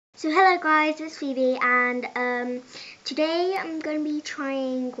So hello guys, it's Phoebe, and today I'm going to be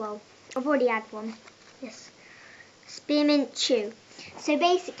trying, well, I've already had one, this spearmint chew. So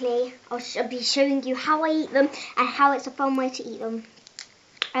basically, I'll be showing you how I eat them and how it's a fun way to eat them.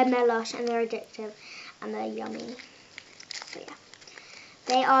 And they're lush and they're addictive and they're yummy. So yeah,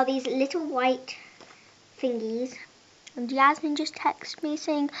 they are these little white thingies. And Yasmin just texted me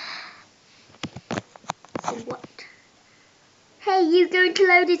saying, what? Hey, you going to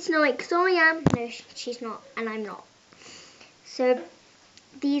load it tonight? Because I am. No, she's not, and I'm not. So,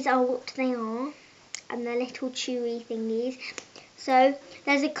 these are what they are. And they're little chewy thingies. So,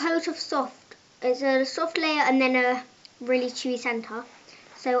 there's a coat of soft. It's a soft layer and then a really chewy centre.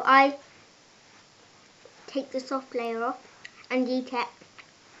 So, I take the soft layer off and eat it.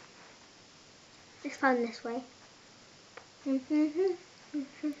 It's fun this way.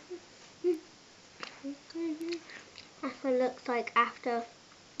 That's what it looks like after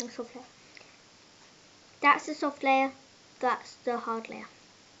the soft layer. That's the soft layer, that's the hard layer.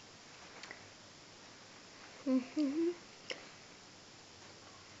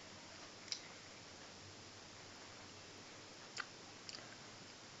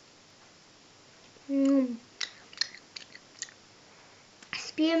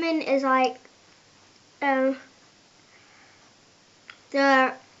 Spearmint is like the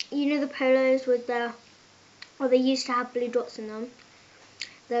polos with the, or they used to have blue dots in them.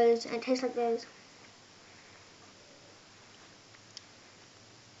 Those, and it tastes like those.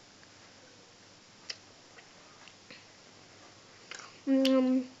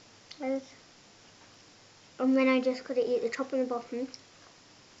 And then I just got to eat the top and the bottom.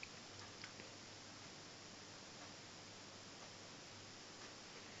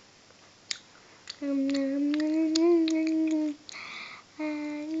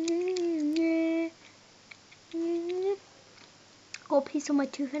 Got a piece on my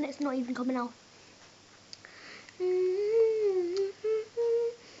tooth and it's not even coming out.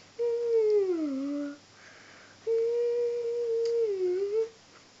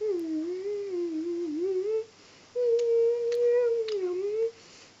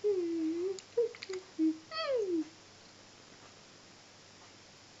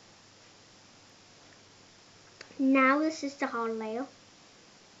 Now this is the hard layer.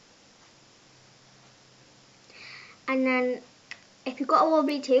 And then if you've got a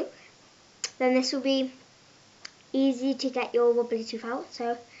wobbly tooth, then this will be easy to get your wobbly tooth out.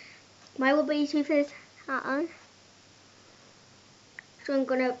 So my wobbly tooth is that one. So I'm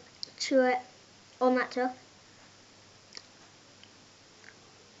gonna chew it on that tooth.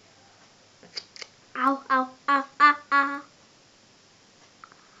 Ow, ow, ow, ow, ow.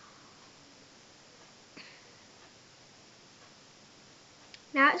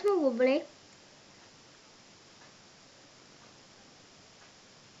 Now it's more wobbly.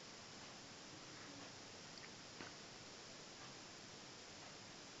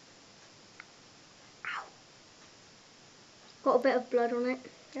 Ow. Got a bit of blood on it,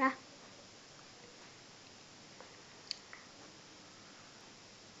 yeah.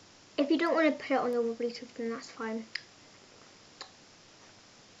 If you don't want to put it on your wobbly tooth, then that's fine.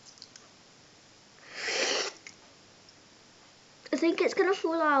 I think it's gonna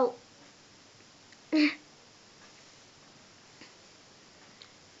fall out.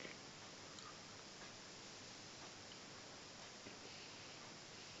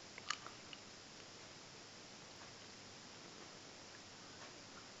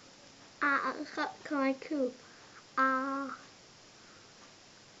 It's got kind of cool. Ow,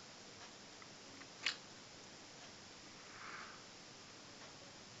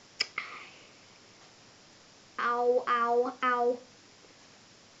 ow, ow.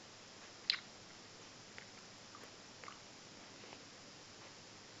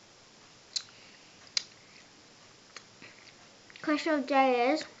 Question of the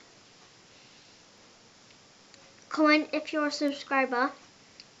day is, comment if you're a subscriber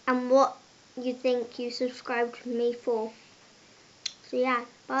and what you think you subscribed to me for. So yeah,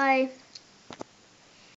 bye.